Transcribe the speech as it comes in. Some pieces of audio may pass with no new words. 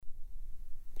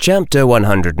Chapter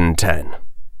 110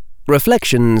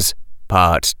 Reflections,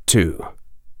 Part 2.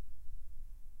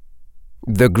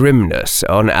 The grimness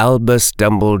on Albus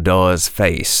Dumbledore's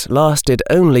face lasted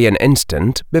only an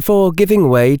instant before giving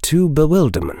way to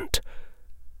bewilderment.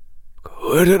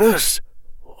 Quirinus?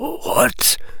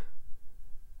 What?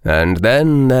 And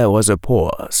then there was a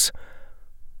pause.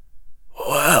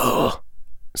 Well,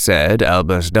 said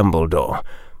Albus Dumbledore,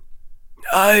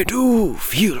 I do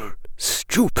feel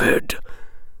stupid.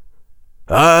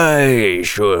 I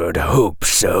should hope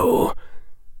so,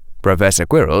 Professor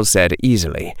Quirrell said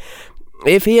easily.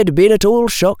 If he had been at all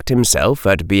shocked himself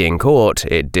at being caught,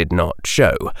 it did not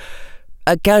show.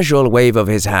 A casual wave of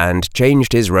his hand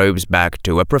changed his robes back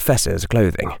to a professor's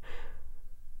clothing.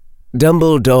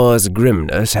 Dumbledore's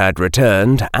grimness had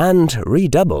returned and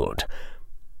redoubled.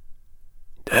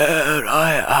 There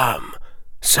I am,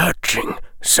 searching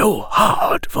so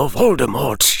hard for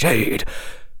Voldemort's shade,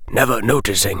 never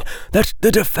noticing that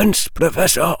the defense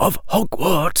professor of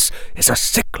Hogwarts is a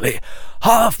sickly,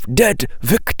 half-dead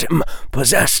victim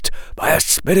possessed by a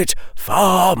spirit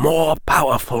far more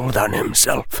powerful than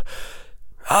himself.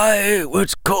 I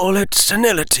would call it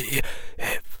senility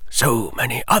if so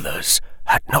many others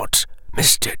had not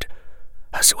missed it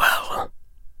as well.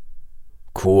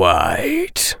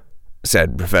 Quite,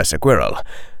 said Professor Quirrell.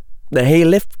 He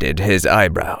lifted his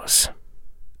eyebrows.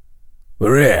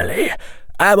 Really?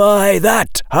 Am I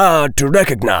that hard to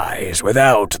recognize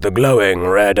without the glowing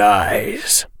red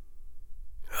eyes?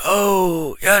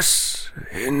 Oh, yes,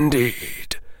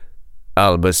 indeed,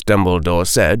 Albus Dumbledore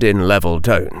said in level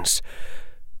tones.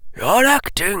 Your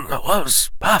acting was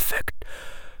perfect.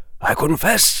 I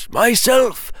confess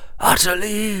myself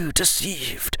utterly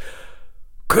deceived.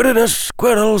 Quirinus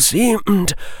Quirrell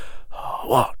seemed...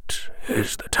 What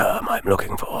is the term I'm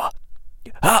looking for?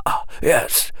 Ah,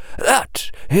 yes,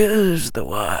 that is the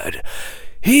word.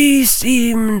 He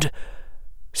seemed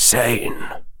sane.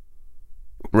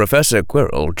 Professor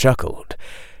Quirrell chuckled.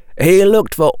 He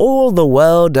looked for all the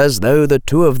world as though the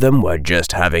two of them were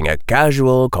just having a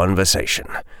casual conversation.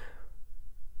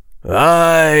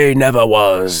 I never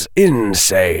was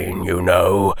insane, you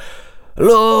know.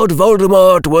 Lord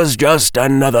Voldemort was just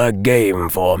another game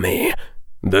for me,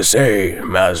 the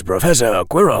same as Professor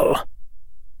Quirrell.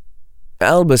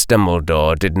 Albus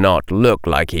Dumbledore did not look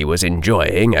like he was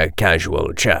enjoying a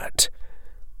casual chat.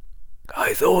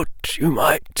 I thought you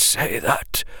might say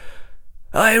that.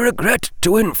 I regret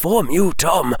to inform you,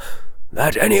 Tom,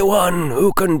 that anyone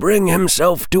who can bring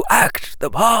himself to act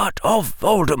the part of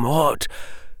Voldemort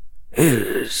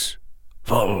is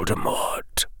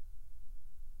Voldemort.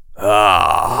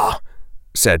 Ah,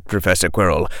 said Professor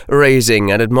Quirrell,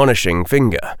 raising an admonishing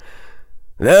finger.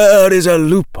 There is a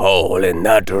loophole in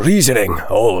that reasoning,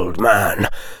 old man.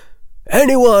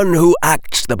 Anyone who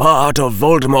acts the part of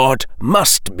Voldemort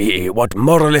must be what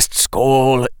moralists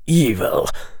call evil.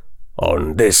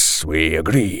 On this we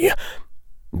agree.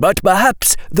 But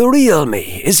perhaps the real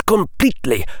me is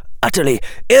completely, utterly,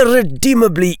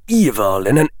 irredeemably evil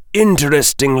in an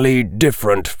interestingly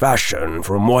different fashion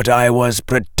from what I was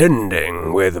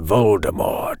pretending with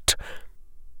Voldemort.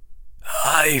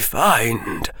 I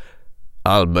find,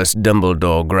 Albus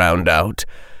Dumbledore ground out,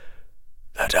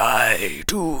 that I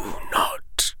do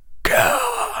not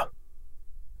care.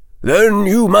 Then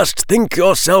you must think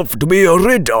yourself to be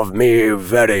rid of me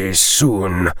very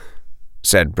soon,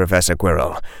 said Professor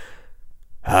Quirrell.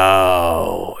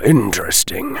 How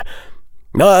interesting.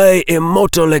 My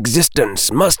immortal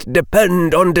existence must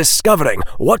depend on discovering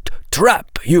what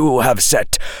trap you have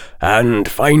set, and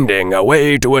finding a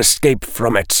way to escape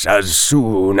from it as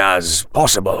soon as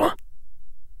possible.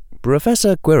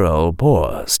 Professor Quirrell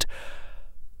paused.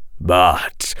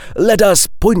 But let us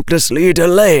pointlessly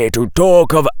delay to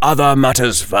talk of other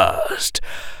matters first.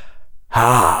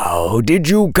 How did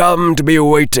you come to be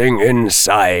waiting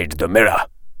inside the mirror?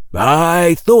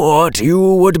 I thought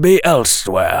you would be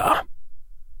elsewhere.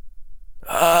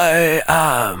 I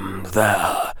am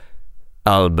there,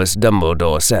 Albus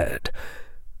Dumbledore said.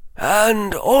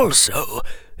 And also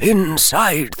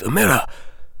inside the mirror,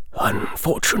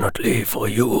 unfortunately for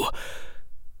you.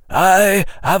 I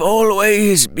have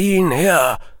always been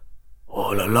here,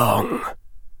 all along.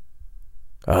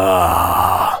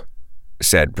 Ah,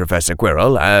 said Professor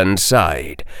Quirrell, and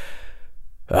sighed.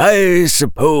 I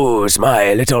suppose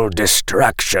my little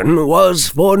distraction was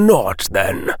for naught,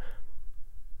 then.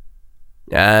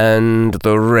 And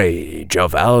the rage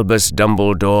of Albus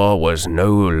Dumbledore was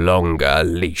no longer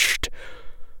leashed.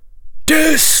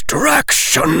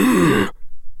 Distraction!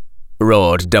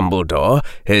 Roared Dumbledore,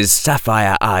 his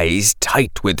sapphire eyes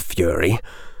tight with fury.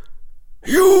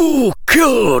 You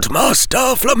killed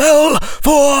Master Flamel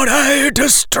for a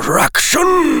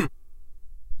distraction?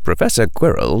 Professor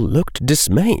Quirrell looked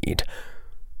dismayed.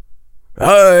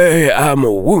 I am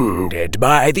wounded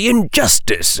by the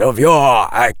injustice of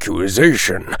your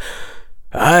accusation.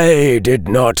 I did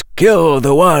not kill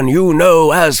the one you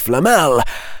know as Flamel.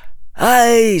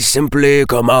 I simply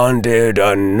commanded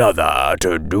another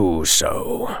to do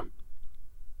so.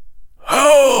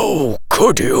 How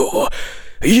could you?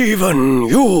 Even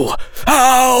you!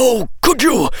 How could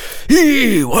you?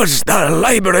 He was the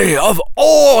library of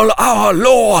all our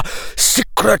lore,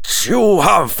 secrets you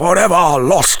have forever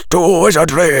lost to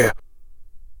wizardry.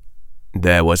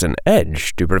 There was an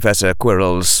edge to Professor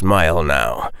Quirrell's smile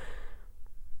now.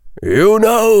 You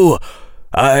know,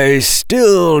 I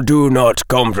still do not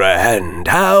comprehend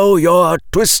how your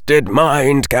twisted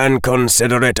mind can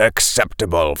consider it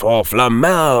acceptable for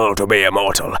Flamel to be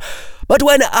immortal. But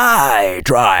when I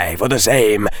try for the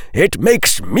same, it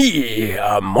makes me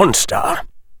a monster.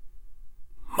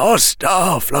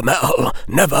 Master Flamel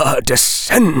never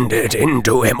descended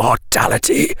into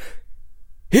immortality.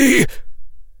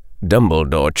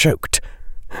 Dumbledore choked.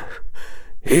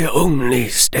 He only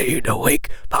stayed awake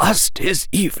past his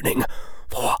evening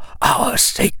for our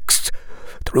sakes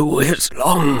through his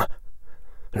long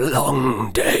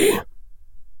day.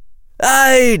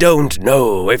 I don't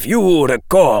know if you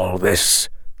recall this,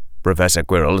 Professor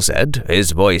Quirrell said,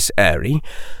 his voice airy.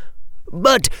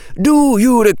 But do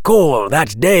you recall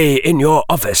that day in your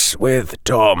office with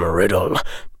Tom Riddle?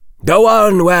 The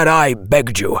one where I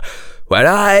begged you, where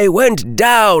I went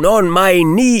down on my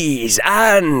knees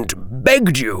and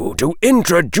begged you to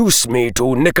introduce me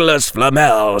to Nicholas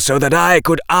Flamel so that I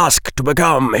could ask to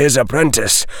become his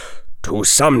apprentice, to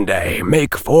someday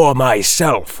make for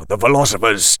myself the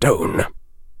Philosopher's Stone.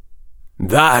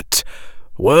 That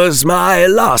was my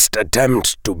last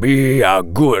attempt to be a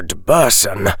good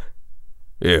person,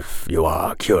 if you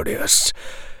are curious.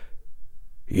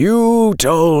 You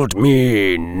told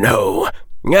me no,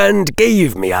 and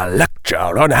gave me a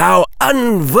lecture on how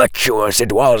unvirtuous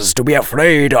it was to be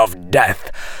afraid of death.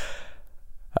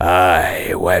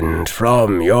 I went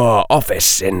from your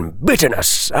office in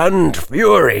bitterness and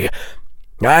fury.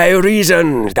 I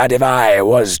reasoned that if I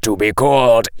was to be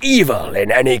called evil in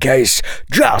any case,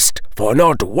 just for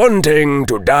not wanting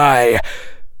to die,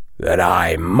 that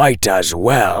I might as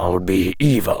well be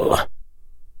evil.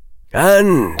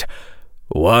 And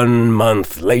 1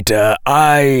 month later,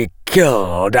 I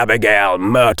killed Abigail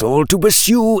Myrtle to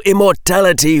pursue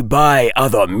immortality by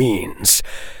other means.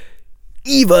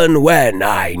 Even when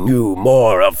I knew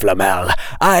more of Flamel,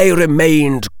 I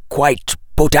remained quite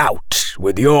put out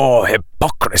with your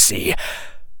hypocrisy.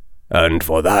 And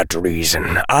for that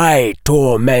reason, I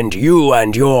torment you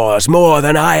and yours more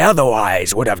than I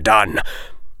otherwise would have done.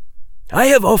 I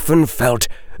have often felt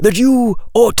that you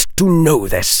ought to know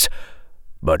this,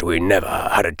 but we never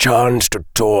had a chance to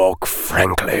talk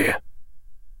frankly.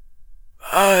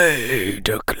 I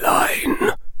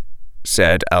decline,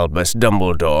 said Albus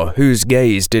Dumbledore, whose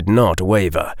gaze did not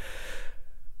waver.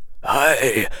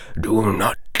 I do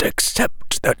not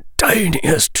accept the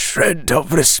tiniest shred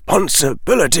of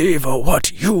responsibility for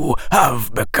what you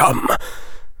have become.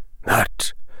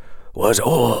 That was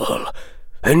all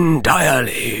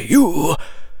entirely you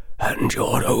and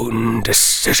your own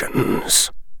decisions.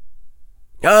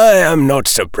 I am not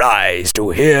surprised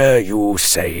to hear you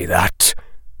say that,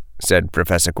 said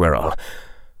Professor Quirrell.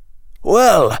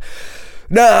 Well,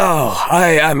 now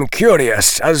I am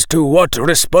curious as to what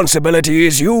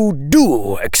responsibilities you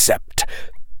do accept.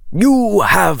 You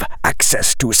have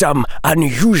access to some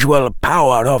unusual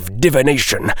power of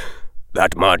divination.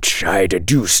 That much I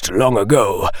deduced long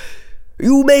ago.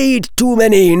 You made too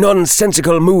many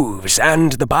nonsensical moves,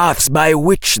 and the paths by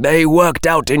which they worked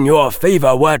out in your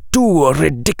favor were too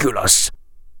ridiculous.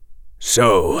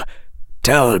 So,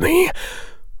 tell me,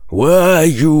 were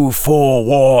you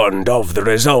forewarned of the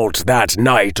result that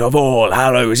night of All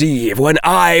Hallows' Eve when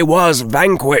I was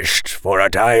vanquished for a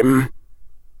time?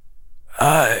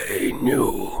 I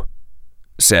knew,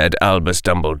 said Albus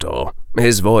Dumbledore,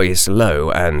 his voice low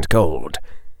and cold.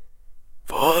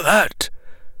 For that,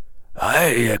 I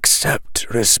accept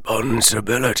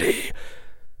responsibility,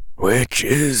 which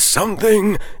is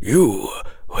something you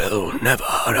will never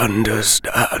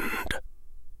understand.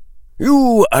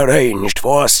 You arranged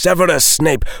for Severus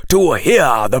Snape to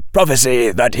hear the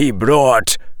prophecy that he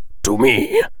brought to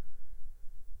me.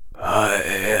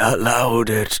 I allowed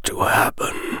it to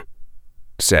happen,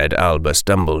 said Albus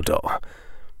Dumbledore.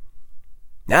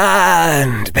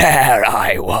 And there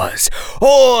I was,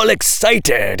 all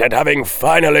excited at having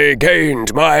finally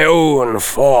gained my own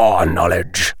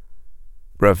foreknowledge.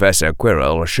 Professor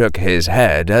Quirrell shook his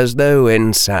head as though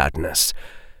in sadness.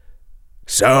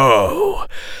 So,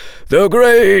 the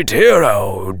great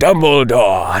hero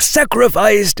Dumbledore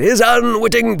sacrificed his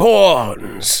unwitting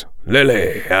pawns,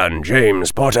 Lily and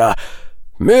James Potter,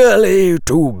 merely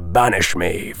to banish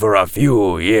me for a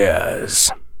few years.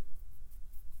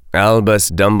 Albus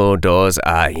Dumbledore's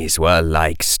eyes were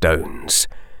like stones.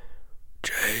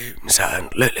 James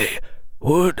and Lily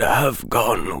would have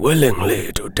gone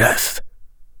willingly to death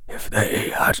if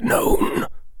they had known.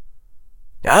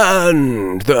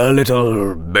 And the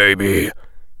little baby,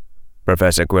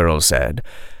 Professor Quirrell said.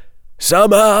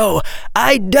 Somehow,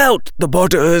 I doubt the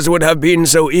Potters would have been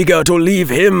so eager to leave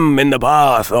him in the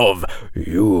path of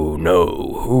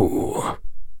you-know-who.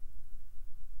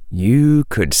 You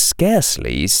could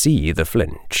scarcely see the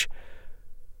flinch.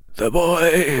 The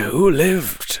boy who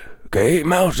lived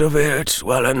came out of it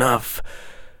well enough.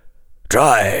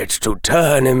 Tried to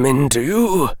turn him into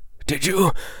you, did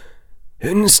you?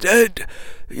 Instead,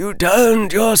 you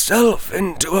turned yourself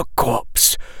into a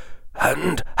corpse,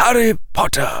 and Harry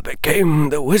Potter became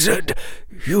the wizard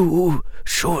you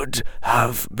should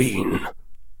have been.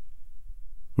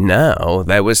 Now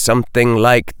there was something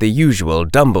like the usual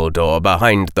Dumbledore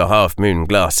behind the half-moon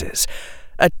glasses,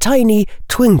 a tiny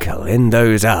twinkle in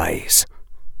those eyes.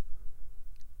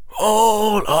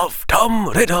 All of Tom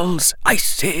Riddle's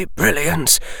icy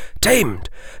brilliance tamed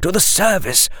to the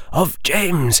service of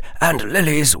James and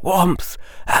Lily's warmth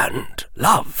and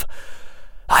love.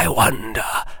 I wonder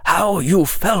how you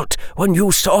felt when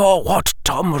you saw what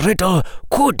Tom Riddle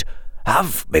could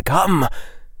have become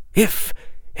if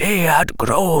he had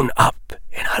grown up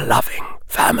in a loving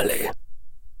family.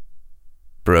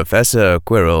 Professor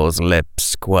Quirrell's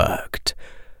lips quirked.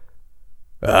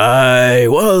 I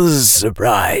was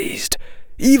surprised,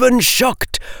 even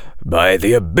shocked, by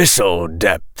the abyssal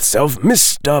depths of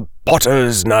Mr.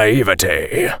 Potter's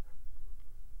naivety.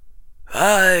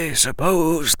 I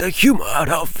suppose the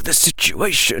humour of the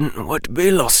situation would be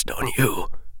lost on you.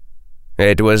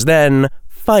 It was then,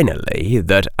 finally,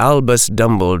 that Albus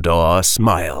Dumbledore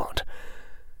smiled.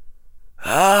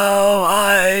 How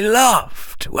I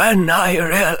laughed when I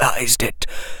realized it,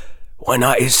 when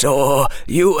I saw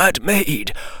you had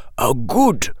made a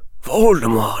good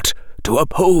Voldemort to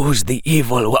oppose the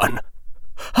evil one.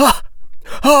 Ha!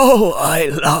 Oh, I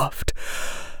laughed.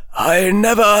 I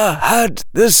never had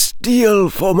the steel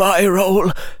for my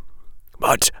role,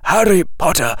 but Harry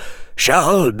Potter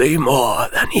shall be more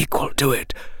than equal to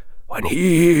it when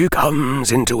he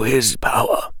comes into his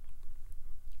power.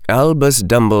 Albus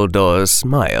Dumbledore's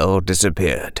smile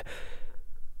disappeared.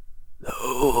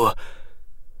 Though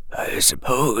I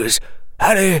suppose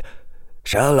Harry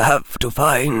shall have to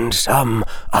find some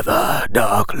other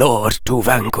Dark Lord to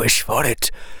vanquish for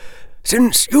it,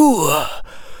 since you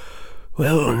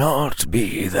will not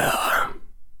be there.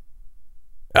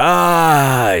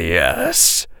 Ah,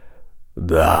 yes,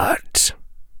 that.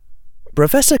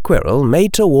 Professor Quirrell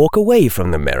made to walk away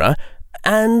from the mirror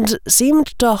and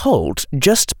seemed to halt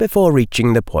just before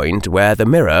reaching the point where the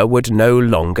mirror would no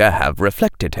longer have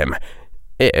reflected him,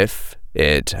 if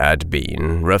it had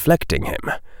been reflecting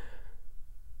him.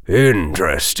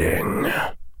 Interesting.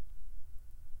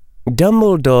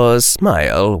 Dumbledore's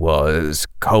smile was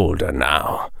colder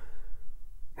now.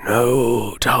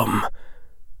 No, Tom,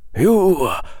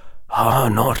 you are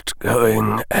not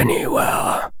going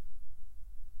anywhere.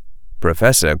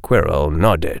 Professor Quirrell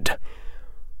nodded.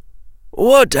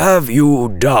 What have you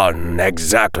done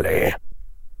exactly?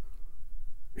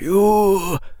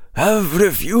 You have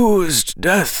refused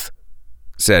death,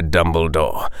 said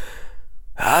Dumbledore.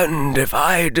 And if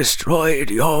I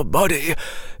destroyed your body,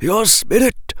 your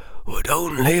spirit would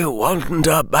only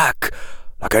wander back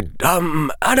like a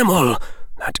dumb animal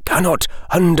that cannot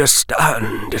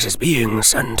understand it is being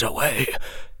sent away.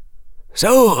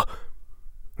 So,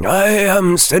 I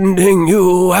am sending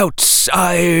you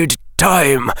outside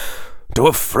time, to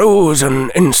a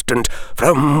frozen instant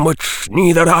from which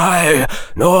neither I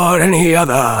nor any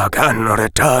other can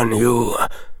return you.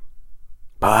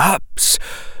 Perhaps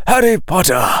Harry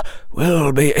Potter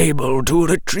will be able to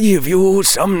retrieve you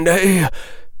someday,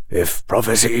 if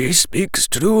prophecy speaks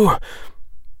true.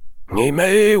 He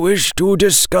may wish to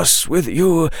discuss with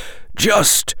you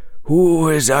just who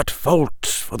is at fault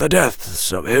for the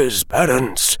deaths of his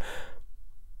parents.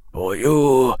 For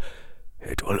you,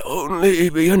 it will only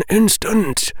be an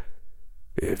instant,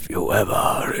 if you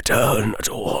ever return at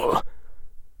all.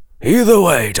 Either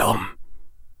way, Tom,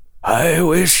 I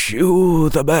wish you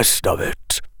the best of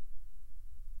it.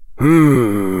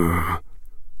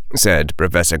 Said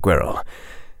Professor Quirrell.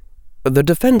 The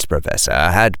defense professor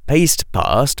had paced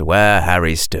past where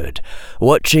Harry stood,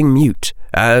 watching mute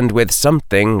and with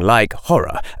something like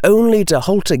horror, only to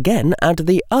halt again at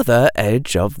the other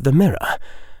edge of the mirror.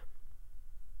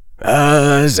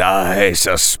 As I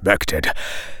suspected,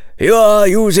 you are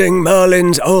using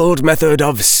Merlin's old method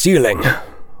of sealing,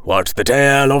 what the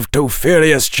tale of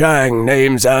Tofurius Chang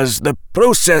names as the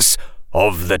process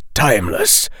of the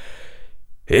timeless.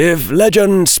 If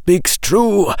legend speaks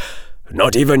true,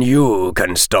 not even you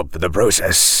can stop the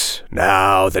process,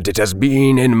 now that it has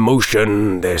been in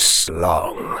motion this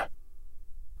long.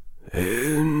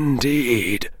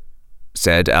 Indeed,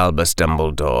 said Albus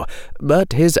Dumbledore,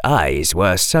 but his eyes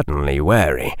were suddenly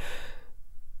wary.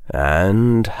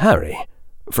 And Harry,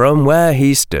 from where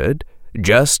he stood,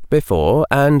 just before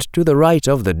and to the right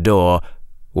of the door,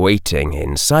 waiting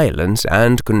in silence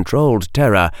and controlled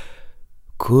terror,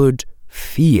 could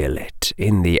feel it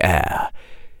in the air.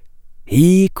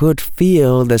 He could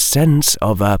feel the sense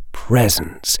of a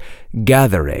presence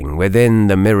gathering within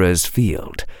the mirror's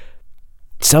field.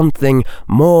 Something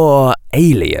more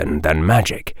alien than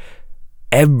magic.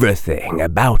 Everything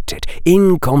about it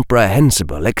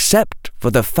incomprehensible except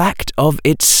for the fact of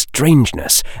its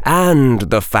strangeness and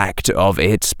the fact of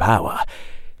its power.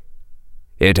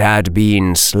 It had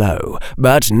been slow,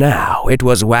 but now it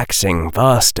was waxing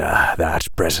faster, that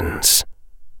presence.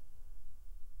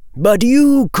 But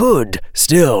you could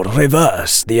still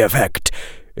reverse the effect,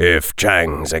 if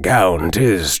Chang's account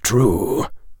is true,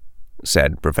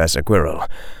 said Professor Quirrell.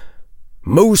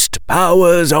 Most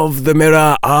powers of the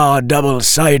mirror are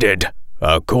double-sided,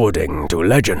 according to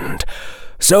legend,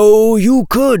 so you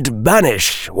could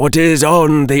banish what is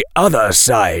on the other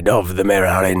side of the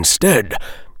mirror instead.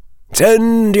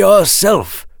 Send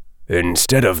yourself,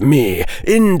 instead of me,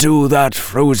 into that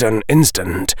frozen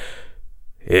instant.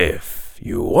 If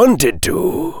you wanted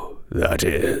to, that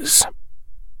is.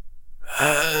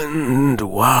 And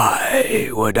why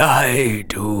would I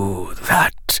do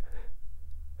that?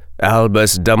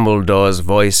 Albus Dumbledore's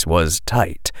voice was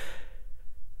tight.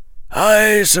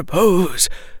 I suppose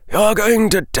you're going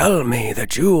to tell me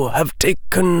that you have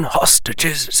taken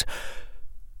hostages.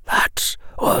 That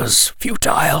was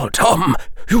futile, Tom.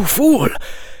 You fool!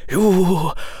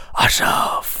 You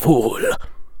utter fool!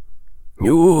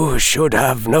 You should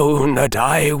have known that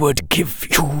I would give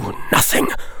you nothing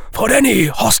for any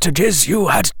hostages you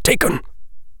had taken.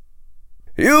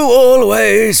 You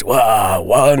always were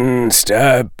one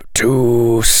step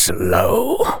too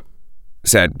slow,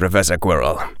 said Professor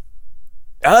Quirrell.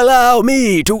 Allow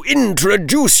me to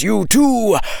introduce you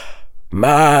to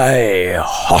my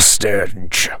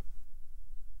hostage.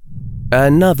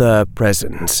 Another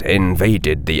presence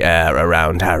invaded the air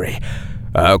around Harry,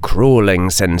 a crawling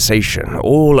sensation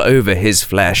all over his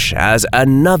flesh as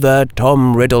another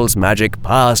Tom Riddle's magic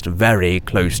passed very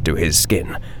close to his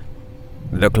skin.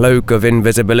 The cloak of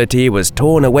invisibility was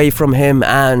torn away from him,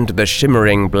 and the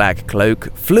shimmering black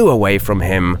cloak flew away from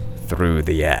him through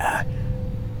the air.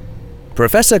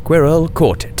 Professor Quirrell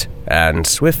caught it and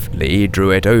swiftly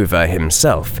drew it over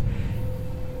himself.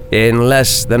 In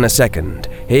less than a second,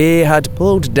 he had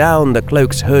pulled down the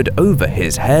cloak's hood over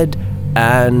his head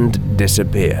and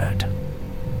disappeared.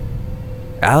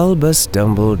 Albus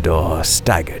Dumbledore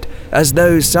staggered, as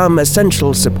though some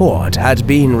essential support had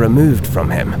been removed from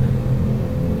him.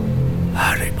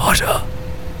 Harry Potter,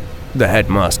 the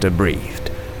headmaster breathed.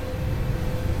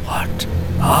 What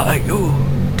are you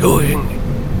doing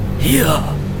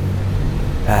here?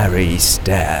 Harry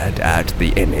stared at the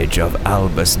image of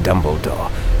Albus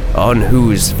Dumbledore, on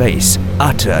whose face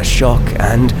utter shock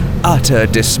and utter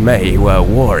dismay were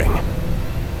warring.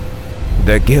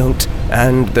 The guilt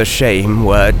and the shame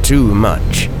were too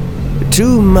much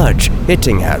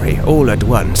hitting Harry all at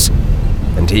once,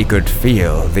 and he could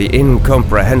feel the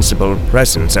incomprehensible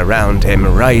presence around him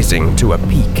rising to a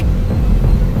peak.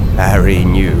 Harry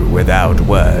knew without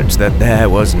words that there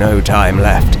was no time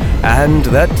left, and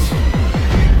that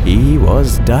he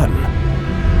was done.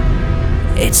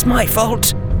 It's my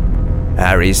fault,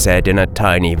 Harry said in a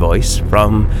tiny voice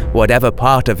from whatever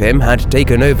part of him had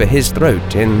taken over his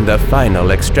throat in the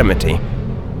final extremity.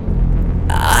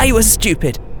 I was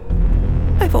stupid.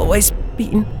 I've always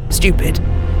been stupid.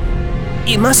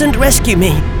 You mustn't rescue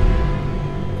me.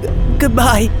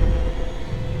 Goodbye.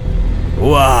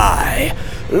 Why,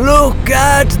 look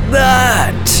at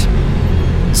that!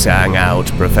 Sang out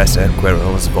Professor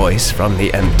Quirrell's voice from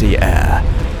the empty air.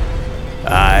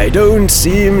 I don't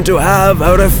seem to have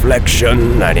a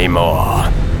reflection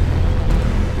anymore.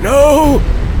 No,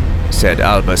 said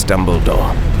Albus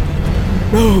Dumbledore.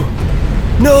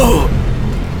 No!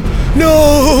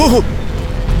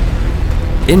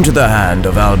 Into the hand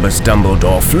of Albus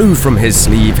Dumbledore flew from his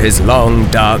sleeve his long,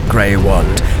 dark grey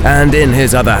wand, and in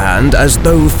his other hand, as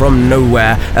though from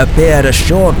nowhere, appeared a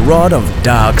short rod of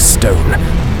dark stone.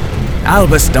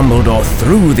 Albus Dumbledore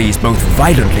threw these both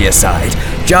violently aside,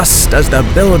 just as the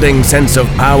building sense of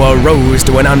power rose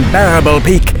to an unbearable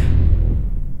peak,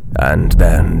 and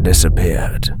then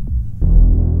disappeared.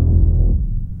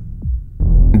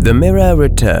 The mirror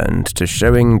returned to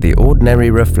showing the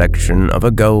ordinary reflection of a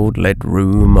gold-lit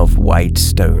room of white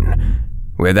stone,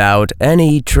 without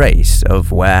any trace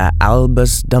of where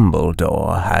Albus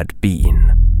Dumbledore had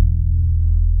been.